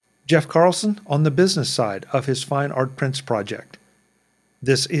Jeff Carlson on the business side of his fine art prints project.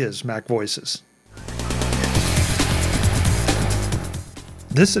 This is MacVoices.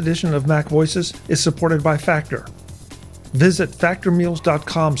 This edition of MacVoices is supported by Factor. Visit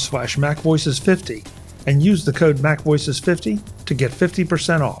factormeals.com/MacVoices50 and use the code MacVoices50 to get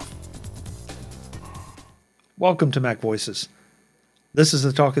 50% off. Welcome to MacVoices. This is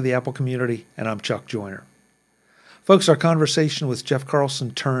the talk of the Apple community, and I'm Chuck Joyner. Folks, our conversation with Jeff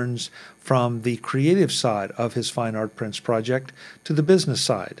Carlson turns from the creative side of his fine art prints project to the business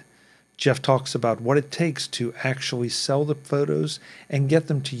side. Jeff talks about what it takes to actually sell the photos and get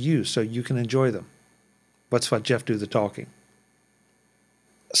them to you so you can enjoy them. Let's let Jeff do the talking.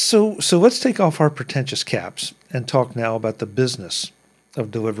 So let's take off our pretentious caps and talk now about the business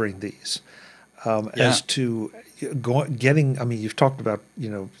of delivering these. As to getting, I mean, you've talked about,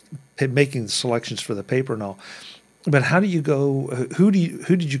 making the selections for the paper and all. But how do you go? Who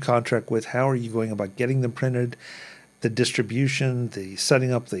did you contract with? How are you going about getting them printed? The distribution, the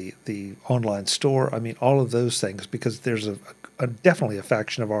setting up the online store. I mean, all of those things, because there's a definitely a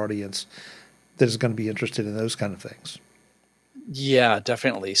faction of our audience that is going to be interested in those kind of things. Yeah,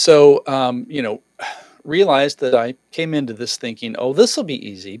 definitely. So, realized that I came into this thinking, oh, this will be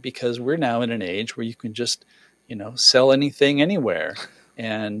easy because we're now in an age where you can just, sell anything anywhere.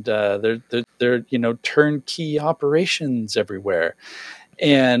 And they're turnkey operations everywhere.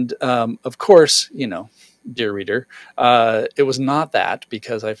 And of course, dear reader, it was not that,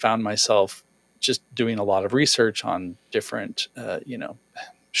 because I found myself just doing a lot of research on different,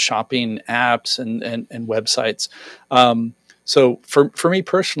 shopping apps and websites. So for me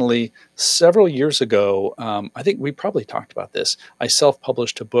personally, several years ago, I think we probably talked about this. I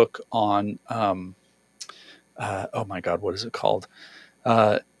self-published a book on, oh my God, what is it called?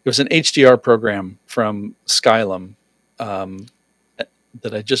 It was an HDR program from Skylum that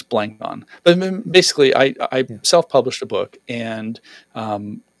I just blanked on. But basically, I self-published a book and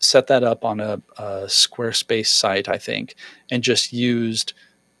set that up on a Squarespace site, I think, and just used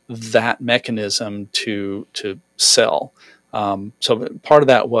that mechanism to sell. So part of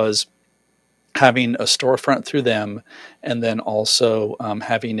that was having a storefront through them, and then also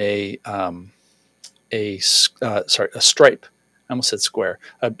having a Stripe. I almost said Square,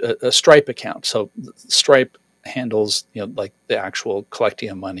 a Stripe account. So Stripe handles, like the actual collecting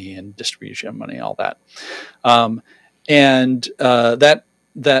of money and distribution of money, all that.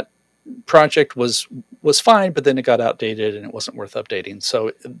 That project was fine, but then it got outdated and it wasn't worth updating.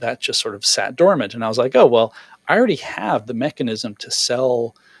 So that just sort of sat dormant. And I was like, oh, well, I already have the mechanism to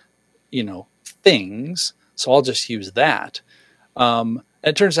sell, things. So I'll just use that. And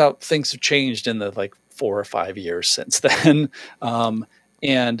it turns out things have changed in the 4 or 5 years since then.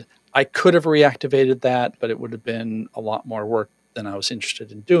 And I could have reactivated that, but it would have been a lot more work than I was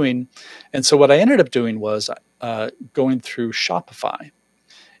interested in doing. And so what I ended up doing was going through Shopify.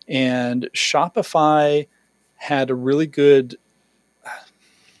 And Shopify had a really good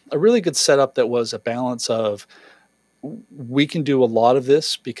setup that was a balance of, we can do a lot of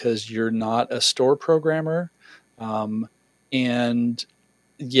this because you're not a store programmer, and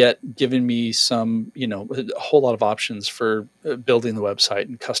yet giving me some, a whole lot of options for building the website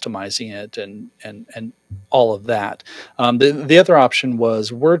and customizing it and all of that. The other option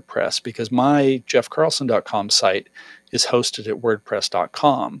was WordPress, because my jeffcarlson.com site is hosted at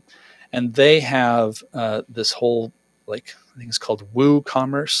wordpress.com. And they have this whole, I think it's called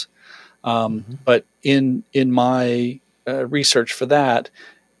WooCommerce. But in my research for that,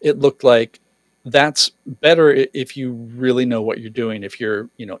 it looked like that's better if you really know what you're doing. If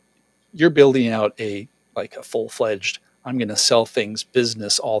you're building out a full-fledged, I'm going to sell things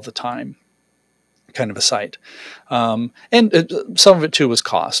business all the time kind of a site. And some of it too was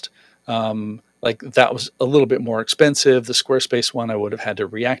cost. That was a little bit more expensive. The Squarespace one, I would have had to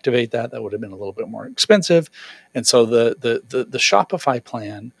reactivate that. That would have been a little bit more expensive. And so the Shopify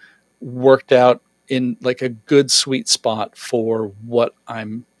plan worked out in a good sweet spot for what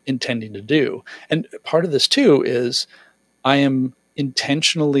I'm intending to do. And part of this too is I am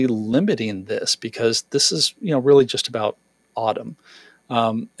intentionally limiting this because this is, really just about autumn.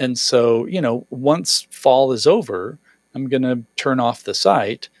 And so, once fall is over, I'm going to turn off the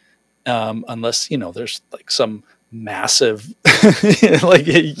site, unless, there's some massive,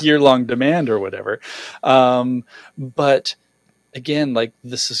 a year-long demand or whatever. But again,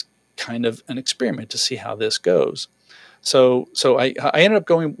 this is kind of an experiment to see how this goes. So I ended up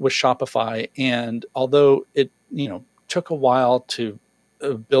going with Shopify, and although it, took a while to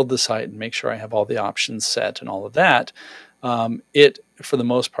build the site and make sure I have all the options set and all of that, it, for the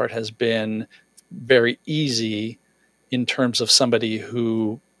most part, has been very easy in terms of somebody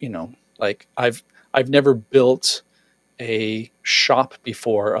who like I've never built a shop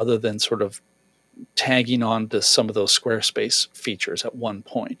before other than sort of tagging on to some of those Squarespace features at one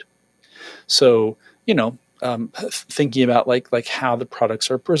point. So, thinking about like how the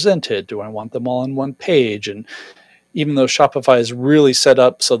products are presented. Do I want them all on one page? And even though Shopify is really set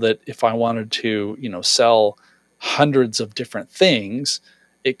up so that if I wanted to, sell hundreds of different things,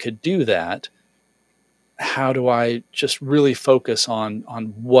 it could do that. How do I just really focus on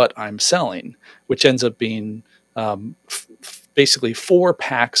what I'm selling, which ends up being basically 4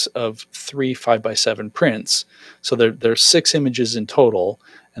 packs of 3 5x7 prints. So there's 6 images in total,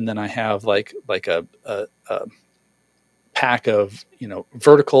 and then I have like a pack of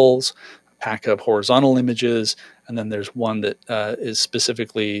verticals, a pack of horizontal images, and then there's one that is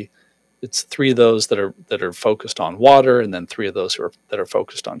specifically, it's 3 of those that are focused on water, and then 3 of those that are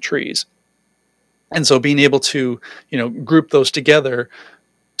focused on trees. And so being able to group those together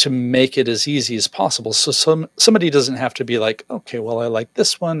to make it as easy as possible, so somebody doesn't have to be like, okay, well, I like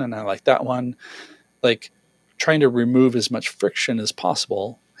this one and I like that one. Like trying to remove as much friction as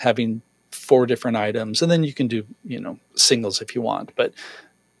possible, having 4 different items, and then you can do singles if you want. But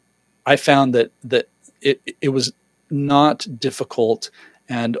I found that it was not difficult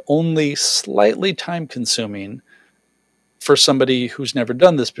and only slightly time consuming for somebody who's never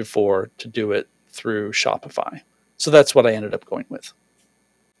done this before to do it through Shopify. So that's what I ended up going with.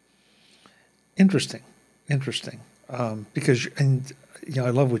 Interesting. Because, and I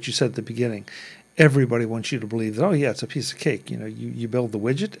love what you said at the beginning. Everybody wants you to believe that, oh yeah, it's a piece of cake. You build the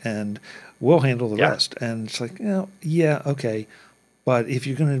widget and we'll handle the rest. And it's like, yeah, okay. But if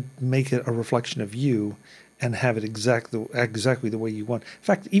you're going to make it a reflection of you and have it exactly the way you want, in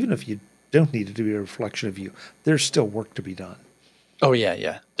fact, even if you don't need it to be a reflection of you, there's still work to be done. Oh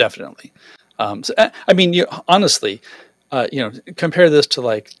yeah, definitely. So, I mean, honestly, compare this to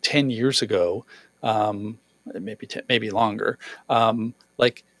like 10 years ago, maybe longer.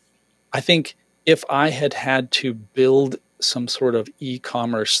 Like, I think if I had to build some sort of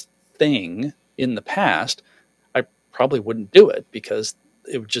e-commerce thing in the past, I probably wouldn't do it because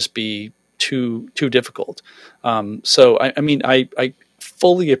it would just be too difficult. So, I mean, I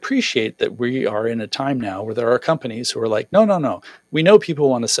fully appreciate that we are in a time now where there are companies who are like, no, we know people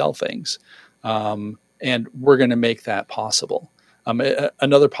want to sell things. And we're going to make that possible.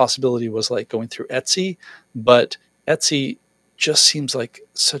 Another possibility was like going through Etsy, but Etsy just seems like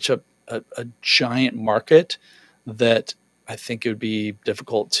such a giant market that I think it would be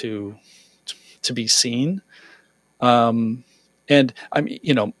difficult to be seen. And I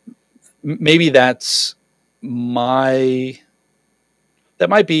mean, maybe that might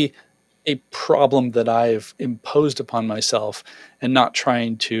be a problem that I've imposed upon myself, and not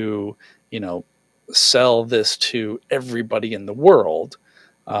trying to, sell this to everybody in the world.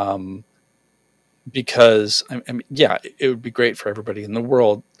 Because I mean, yeah, it would be great for everybody in the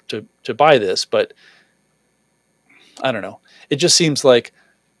world to buy this, but I don't know. It just seems like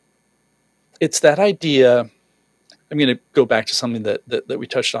it's that idea. I'm going to go back to something that we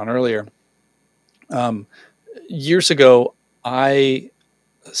touched on earlier. Years ago, I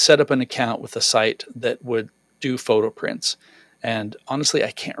set up an account with a site that would do photo prints. And honestly, I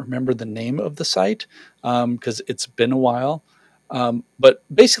can't remember the name of the site because it's been a while. But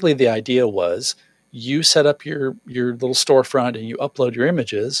basically, the idea was you set up your little storefront and you upload your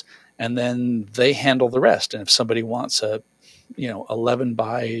images, and then they handle the rest. And if somebody wants a 11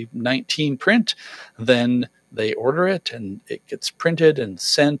 by 19 print, then they order it and it gets printed and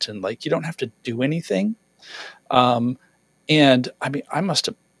sent, and like you don't have to do anything. And I mean, I must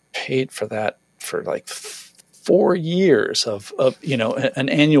have paid for that for like 4 years of an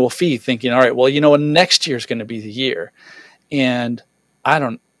annual fee, thinking, all right, well, next year is going to be the year. And I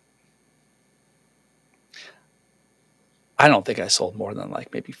don't think I sold more than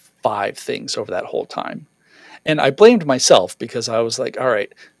like maybe 5 things over that whole time. And I blamed myself because I was like, all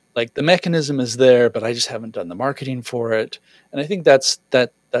right, like the mechanism is there, but I just haven't done the marketing for it. And I think that's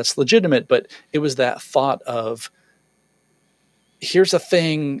legitimate, but it was that thought of, here's a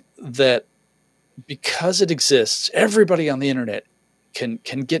thing that, because it exists, everybody on the internet can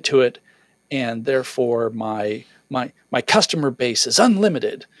get to it, and therefore my customer base is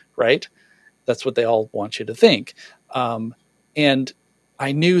unlimited, right? That's what they all want you to think. And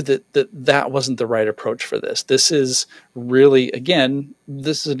I knew that wasn't the right approach for this. This is really, again,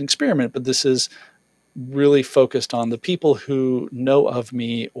 this is an experiment, but this is really focused on the people who know of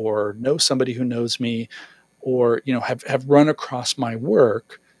me or know somebody who knows me, or have run across my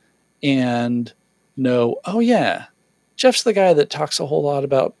work and know, oh yeah, Jeff's the guy that talks a whole lot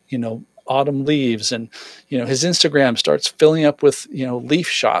about autumn leaves, and his Instagram starts filling up with leaf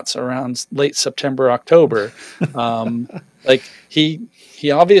shots around late September, October. Like he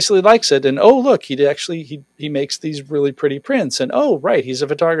obviously likes it, and oh look, he makes these really pretty prints, and oh right, he's a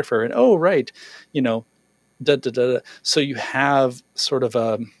photographer, and oh right, da da da. So you have sort of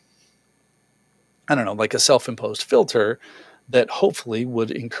a, I don't know, like a self-imposed filter that hopefully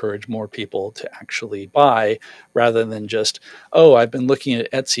would encourage more people to actually buy, rather than just, oh, I've been looking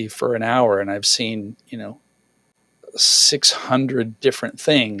at Etsy for an hour and I've seen 600 different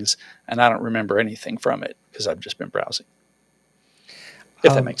things and I don't remember anything from it because I've just been browsing.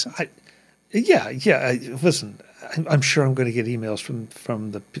 If that makes sense. Yeah. Listen, I'm sure I'm going to get emails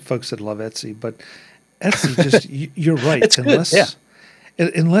from the folks that love Etsy, but Etsy just you're right. It's unless good, yeah.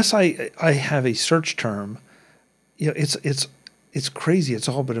 unless I have a search term, it's crazy. It's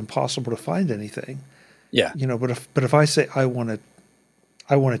all but impossible to find anything. Yeah. But if I say I want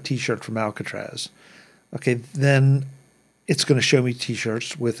a T-shirt from Alcatraz, okay, then it's going to show me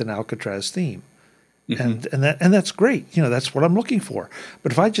T-shirts with an Alcatraz theme. Mm-hmm. and that's great. That's what I'm looking for.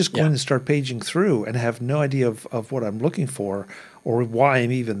 But if I just go in and start paging through and have no idea of what I'm looking for or why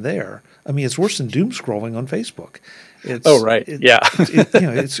I'm even there, I mean, it's worse than doom scrolling on Facebook. It's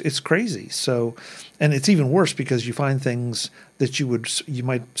crazy. So, and it's even worse because you find things that you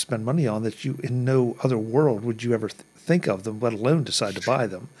might spend money on that you in no other world would you ever think of them, let alone decide to buy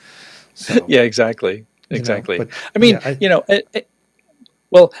them. So, yeah, exactly. But, I mean,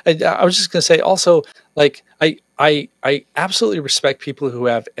 well, I was just going to say also, like, I absolutely respect people who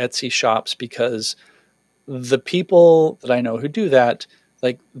have Etsy shops, because the people that I know who do that,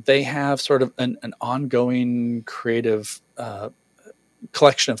 like, they have sort of an ongoing creative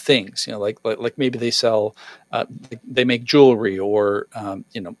collection of things, like maybe they sell, they make jewelry or,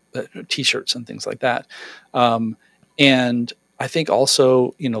 T-shirts and things like that. And I think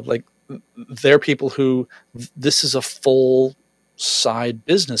also, like, there are people who this is a full side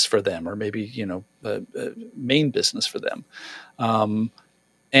business for them, or maybe main business for them,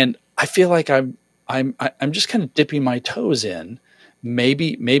 and I feel like I'm just kind of dipping my toes in.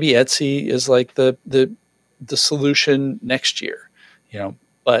 Maybe Etsy is like the solution next year,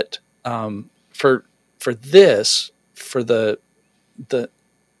 but for this, for the I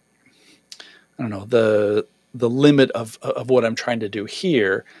don't know, the limit of what I'm trying to do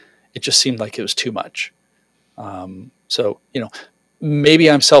here, it just seemed like it was too much. So, maybe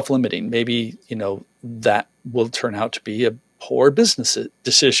I'm self-limiting. Maybe, that will turn out to be a poor business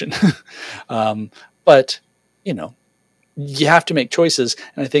decision. But, you have to make choices.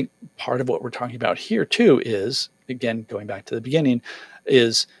 And I think part of what we're talking about here too is, again, going back to the beginning,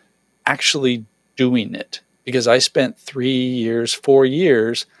 is actually doing it. Because I spent 3 years, 4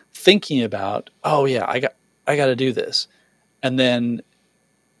 years thinking about, oh yeah, I got to do this. And then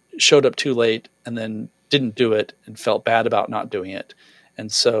showed up too late and then didn't do it and felt bad about not doing it.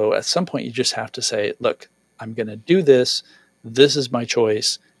 And so at some point you just have to say, look, I'm going to do this. This is my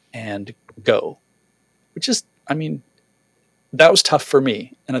choice, and go. Which is, I mean, that was tough for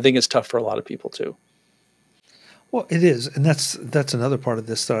me. And I think it's tough for a lot of people too. Well, it is. And that's another part of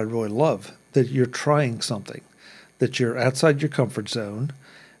this that I really love, that you're trying something, that you're outside your comfort zone.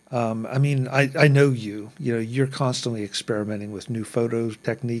 I mean, I know you're constantly experimenting with new photo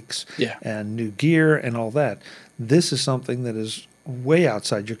techniques and new gear and all that. This is something that is way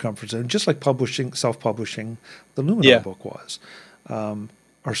outside your comfort zone, just like self-publishing the Luminar book was,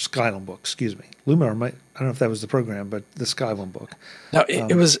 or Skylum book, excuse me. Luminar I don't know if that was the program, but the Skylum book. No,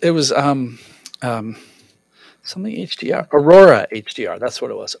 it was something HDR, Aurora HDR. That's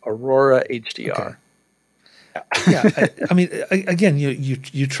what it was, Aurora HDR. Okay. Yeah, I mean, again,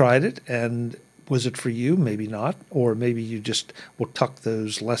 you tried it, and was it for you? Maybe not, or maybe you just will tuck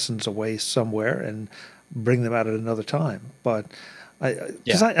those lessons away somewhere and bring them out at another time. But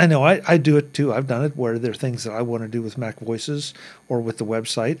I know I do it too. I've done it where there are things that I want to do with MacVoices or with the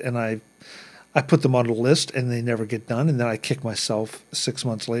website, and I put them on a list, and they never get done, and then I kick myself 6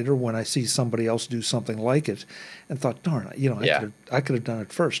 months later when I see somebody else do something like it, and thought, darn, I could have done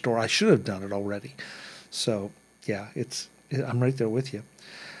it first, or I should have done it already. So, yeah, I'm right there with you.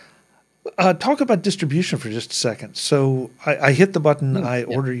 Talk about distribution for just a second. So I hit the button, I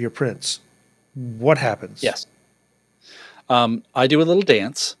order your prints. What happens? Yes. I do a little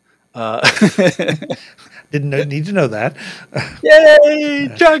dance. Didn't need to know that. Yay!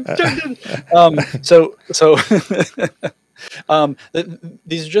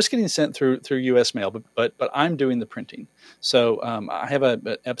 These are just getting sent through U.S. mail, but I'm doing the printing. So I have an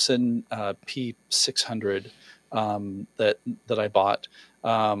Epson P600 that I bought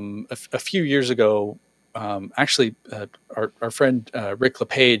a few years ago. Actually, our friend Rick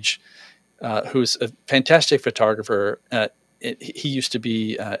LePage, who's a fantastic photographer. He used to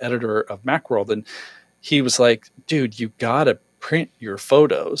be editor of Macworld, and he was like, dude, you got to print your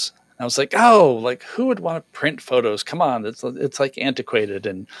photos. I was like, oh, like who would want to print photos? Come on. It's like antiquated,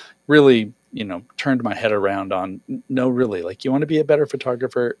 and really, turned my head around on, no, really, like you want to be a better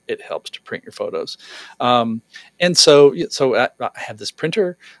photographer, it helps to print your photos. And so I have this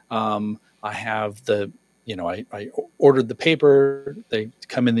printer. I have I ordered the paper. They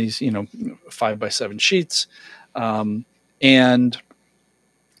come in these, 5x7 sheets. And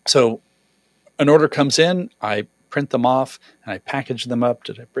so an order comes in, I print them off, and I package them up.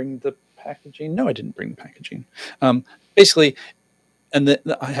 Did I bring the packaging? No, I didn't bring the packaging. Basically, and then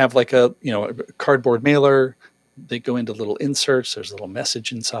I have like a cardboard mailer. They go into little inserts. There's a little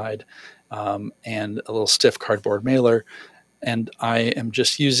message inside, and a little stiff cardboard mailer. And I am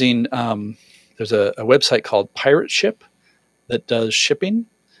just using. There's a website called Pirate Ship that does shipping.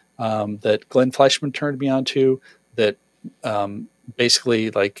 That Glenn Fleischman turned me on to. That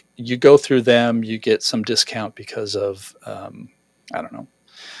basically, like, you go through them, you get some discount because of I don't know,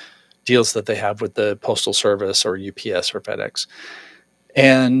 deals that they have with the Postal Service or UPS or FedEx.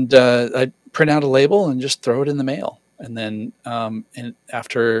 And I print out a label and just throw it in the mail. And then and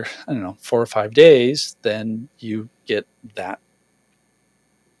after, I don't know, 4 or 5 days, then you get that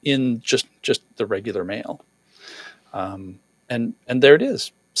in just the regular mail. And there it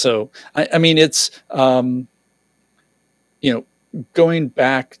is. So, I mean, it's, going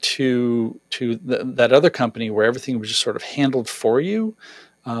back to that other company where everything was just sort of handled for you.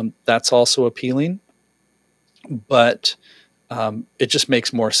 That's also appealing, but it just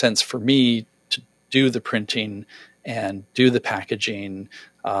makes more sense for me to do the printing and do the packaging.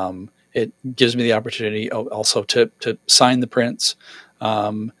 It gives me the opportunity also to sign the prints,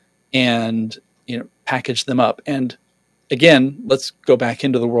 and package them up. And again, let's go back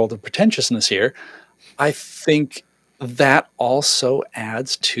into the world of pretentiousness here. I think that also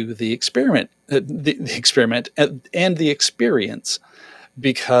adds to the experiment, the experiment and the experience,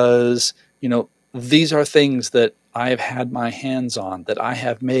 because these are things that I've had my hands on, that I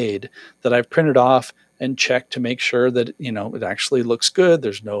have made, that I've printed off and checked to make sure that it actually looks good.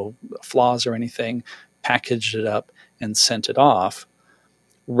 There's no flaws or anything. Packaged it up and sent it off,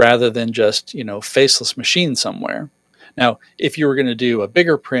 rather than just faceless machine somewhere. Now, if you were going to do a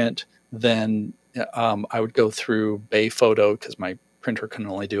bigger print, then I would go through Bay Photo, because my printer can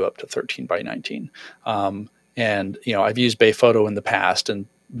only do up to 13 by 19. And I've used Bay Photo in the past, and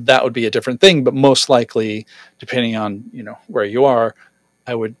that would be a different thing. But most likely, depending on where you are,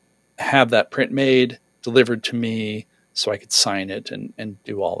 I would have that print made, delivered to me, so I could sign it and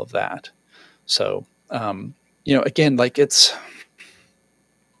do all of that. So again, like it's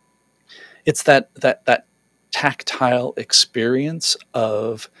that tactile experience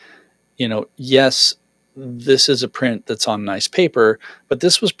of, yes, this is a print that's on nice paper, but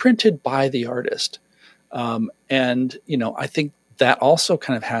this was printed by the artist. And I think that also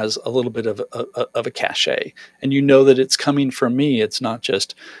kind of has a little bit of a cachet, and that it's coming from me. It's not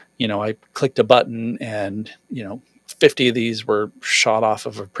just, I clicked a button and, 50 of these were shot off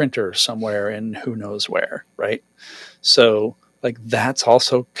of a printer somewhere in who knows where. Right. So like, that's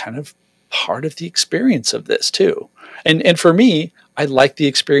also kind of part of the experience of this too. And for me, I like the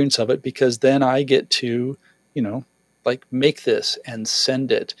experience of it, because then I get to, like, make this and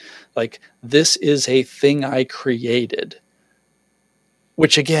send it. Like, this is a thing I created,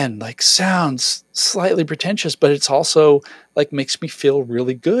 which again, like, sounds slightly pretentious, but it's also like makes me feel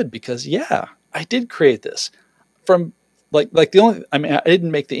really good, because yeah, I did create this from like I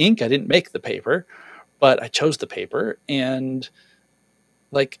didn't make the ink, I didn't make the paper, but I chose the paper. And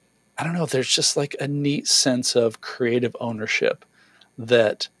like, I don't know, there's just like a neat sense of creative ownership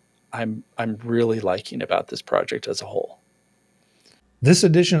that I'm really liking about this project as a whole. This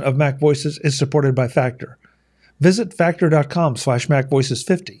edition of MacVoices is supported by Factor. Visit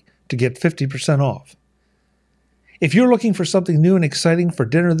factor.com/MacVoices50 to get 50% off. If you're looking for something new and exciting for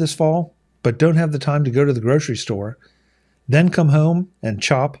dinner this fall, but don't have the time to go to the grocery store, then come home and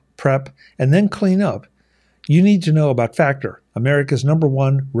chop, prep, and then clean up, you need to know about Factor, America's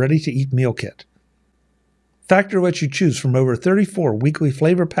 #1 ready-to-eat meal kit. Factor lets you choose from over 34 weekly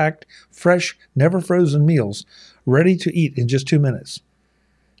flavor-packed, fresh, never-frozen meals ready to eat in just 2 minutes.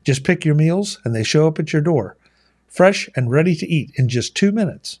 Just pick your meals and they show up at your door, fresh and ready to eat in just 2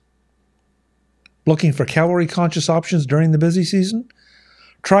 minutes. Looking for calorie-conscious options during the busy season?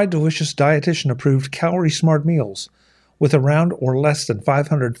 Try delicious dietitian-approved calorie-smart meals with around or less than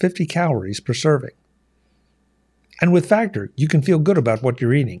 550 calories per serving. And with Factor, you can feel good about what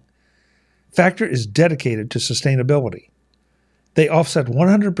you're eating. Factor is dedicated to sustainability. They offset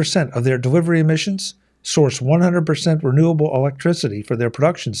 100% of their delivery emissions, source 100% renewable electricity for their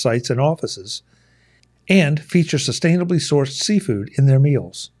production sites and offices, and feature sustainably sourced seafood in their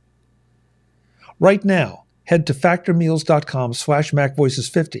meals. Right now, head to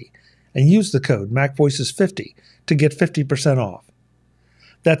factormeals.com/MacVoices50 and use the code MacVoices50 to get 50% off.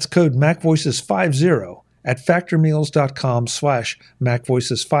 That's code MacVoices50 at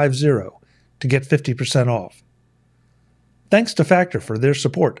factormeals.com/MacVoices50 to get 50% off. Thanks to Factor for their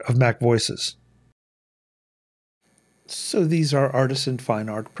support of MacVoices. So these are artisan fine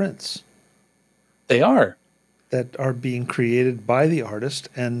art prints. They are. That are being created by the artist,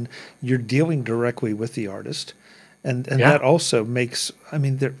 and you're dealing directly with the artist. And that also makes, I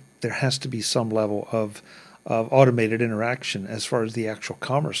mean, there has to be some level of automated interaction as far as the actual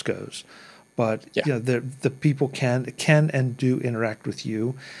commerce goes. But the people can and do interact with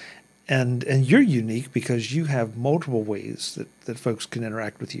you. And you're unique because you have multiple ways that folks can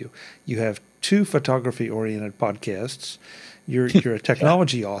interact with you. You have 2 photography-oriented podcasts. You're a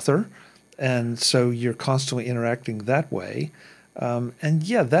technology author, and so you're constantly interacting that way. In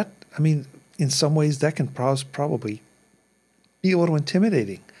some ways, that can probably be a little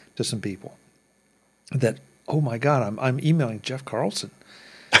intimidating to some people. That, oh my God, I'm emailing Jeff Carlson.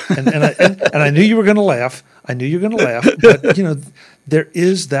 And I knew you were going to laugh. I knew you were going to laugh, but there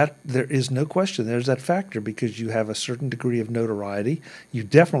is no question. There's that factor because you have a certain degree of notoriety. You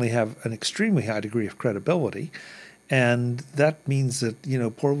definitely have an extremely high degree of credibility, and that means that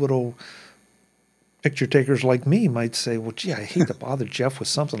poor little picture takers like me might say, "Well, gee, I hate to bother Jeff with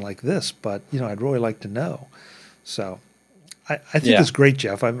something like this, but I'd really like to know." So, I think it's great,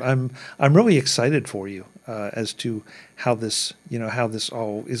 Jeff. I'm really excited for you as to how this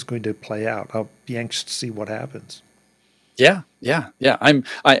all is going to play out. I'll be anxious to see what happens. Yeah. I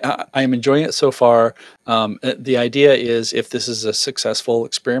am enjoying it so far. The idea is, if this is a successful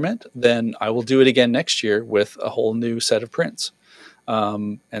experiment, then I will do it again next year with a whole new set of prints.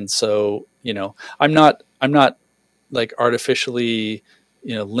 And so, I'm not like artificially,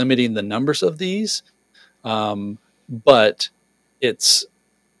 limiting the numbers of these. But it's,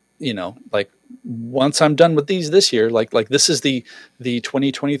 like once I'm done with these this year, like this is the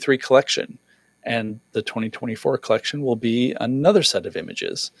 2023 collection, and the 2024 collection will be another set of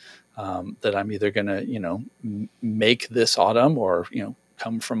images that I'm either going to, make this autumn or,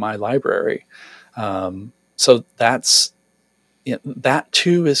 come from my library. So that's, that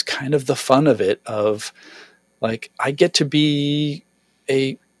too is kind of the fun of it, of like, I get to be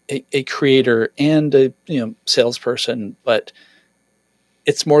a creator and a salesperson, but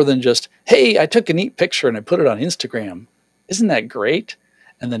it's more than just, hey, I took a neat picture and I put it on Instagram. Isn't that great?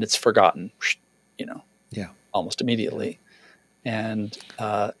 And then it's forgotten, almost immediately. And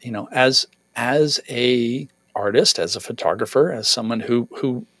as a artist, as a photographer, as someone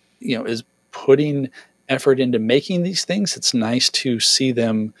who is putting effort into making these things, it's nice to see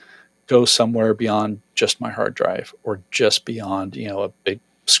them go somewhere beyond just my hard drive or just beyond a big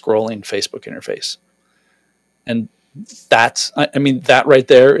scrolling Facebook interface. And that's, that right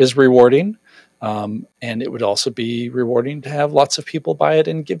there is rewarding. And it would also be rewarding to have lots of people buy it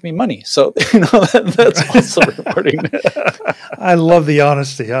and give me money. So, that's also rewarding. I love the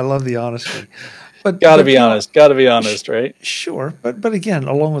honesty. But gotta be honest, right? Sure. But again,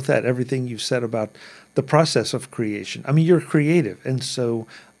 along with that, everything you've said about the process of creation. I mean, you're creative, and so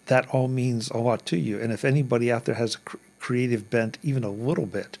that all means a lot to you. And if anybody out there has a creative bent, even a little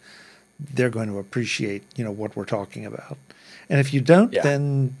bit, they're going to appreciate, what we're talking about. And if you don't,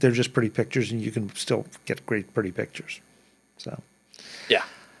 then they're just pretty pictures, and you can still get great, pretty pictures. So, yeah.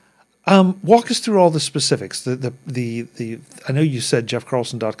 Walk us through all the specifics. I know you said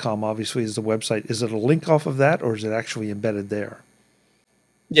jeffcarlson.com obviously is the website. Is it a link off of that, or is it actually embedded there?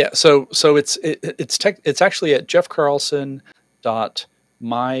 Yeah. So it's actually at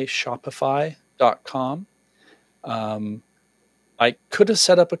jeffcarlson.myshopify.com. I could have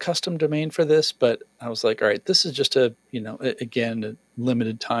set up a custom domain for this, but I was like, all right, this is just a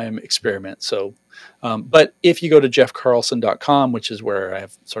limited time experiment. So, but if you go to jeffcarlson.com, which is where I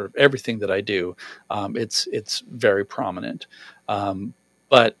have sort of everything that I do, it's very prominent.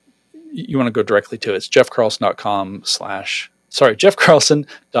 But you want to go directly to it. It's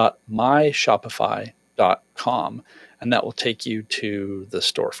jeffcarlson.myshopify.com, and that will take you to the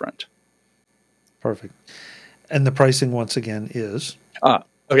storefront. Perfect. And the pricing, once again, is?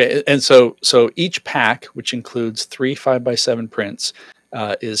 Okay. And so each pack, which includes 3 5x7 prints,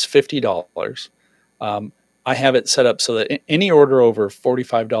 is $50. I have it set up so that any order over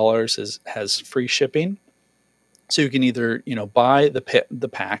 $45 has free shipping. So you can either, buy the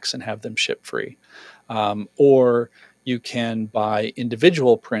packs and have them ship free, or you can buy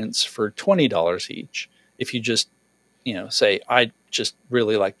individual prints for $20 each. If you just, say, I just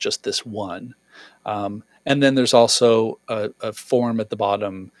really like just this one. And then there's also a form at the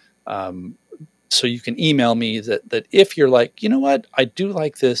bottom, so you can email me that if you're like, you know what, I do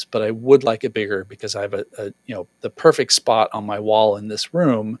like this, but I would like it bigger because I have the perfect spot on my wall in this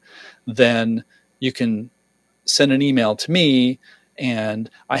room, then you can send an email to me, and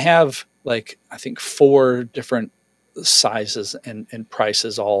I have I think 4 different sizes and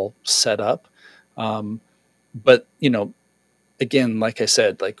prices all set up. But again, like I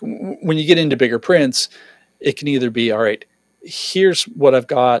said, when you get into bigger prints, it can either be, all right, here's what I've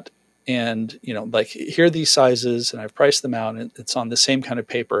got, and here are these sizes, and I've priced them out, and it's on the same kind of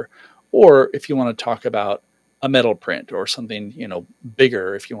paper. Or if you want to talk about a metal print or something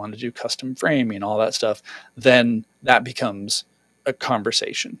bigger, if you want to do custom framing, all that stuff, then that becomes a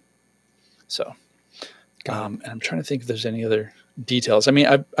conversation. So and I'm trying to think if there's any other details. I mean,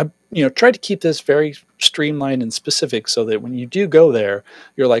 I've tried to keep this very streamlined and specific so that when you do go there,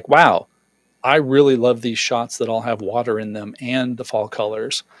 you're like, wow, I really love these shots that all have water in them and the fall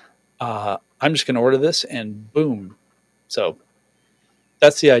colors. I'm just going to order this, and boom. So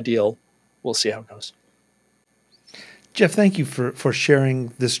that's the ideal. We'll see how it goes. Jeff, thank you for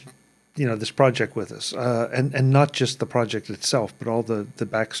sharing this, this project with us, and not just the project itself, but all the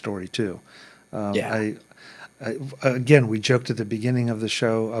backstory too. Again, we joked at the beginning of the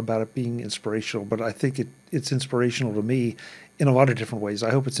show about it being inspirational, but I think it's inspirational to me in a lot of different ways. I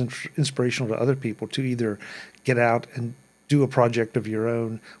hope it's inspirational to other people to either get out and do a project of your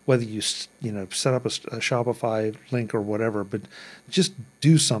own, whether you set up a Shopify link or whatever, but just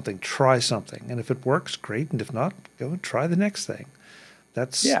do something, try something. And if it works, great. And if not, go and try the next thing.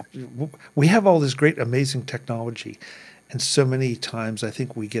 We have all this great, amazing technology. And so many times I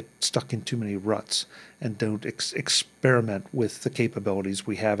think we get stuck in too many ruts and don't experiment with the capabilities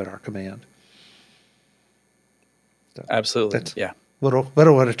we have at our command. So absolutely. Little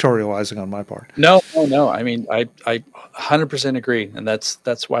editorializing on my part. No. I mean, I 100% agree. And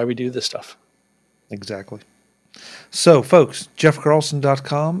that's why we do this stuff. Exactly. So, folks,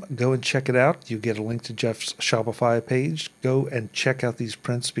 jeffcarlson.com, go and check it out. You get a link to Jeff's Shopify page. Go and check out these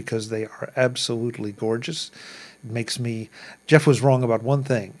prints because they are absolutely gorgeous. Jeff was wrong about one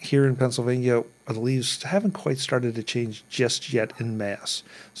thing. Here in Pennsylvania, the leaves haven't quite started to change just yet en masse.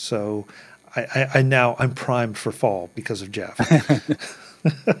 So I'm primed for fall because of Jeff.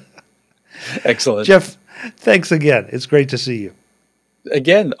 Excellent. Jeff, thanks again. It's great to see you.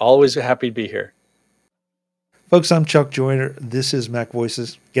 Again, always happy to be here. Folks, I'm Chuck Joyner. This is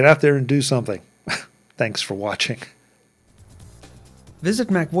MacVoices. Get out there and do something. Thanks for watching. Visit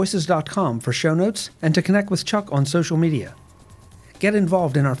MacVoices.com for show notes and to connect with Chuck on social media. Get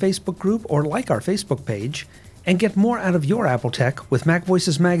involved in our Facebook group or like our Facebook page, and get more out of your Apple tech with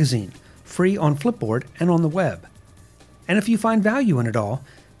MacVoices Magazine, free on Flipboard and on the web. And if you find value in it all,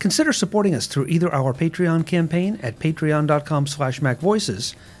 consider supporting us through either our Patreon campaign at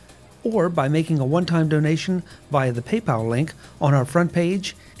patreon.com/MacVoices or by making a one-time donation via the PayPal link on our front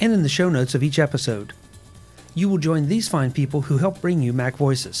page and in the show notes of each episode. You will join these fine people who help bring you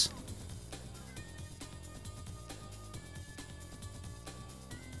MacVoices.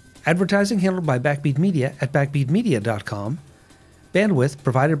 Advertising handled by Backbeat Media at backbeatmedia.com. Bandwidth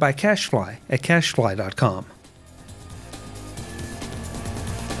provided by CacheFly at cachefly.com.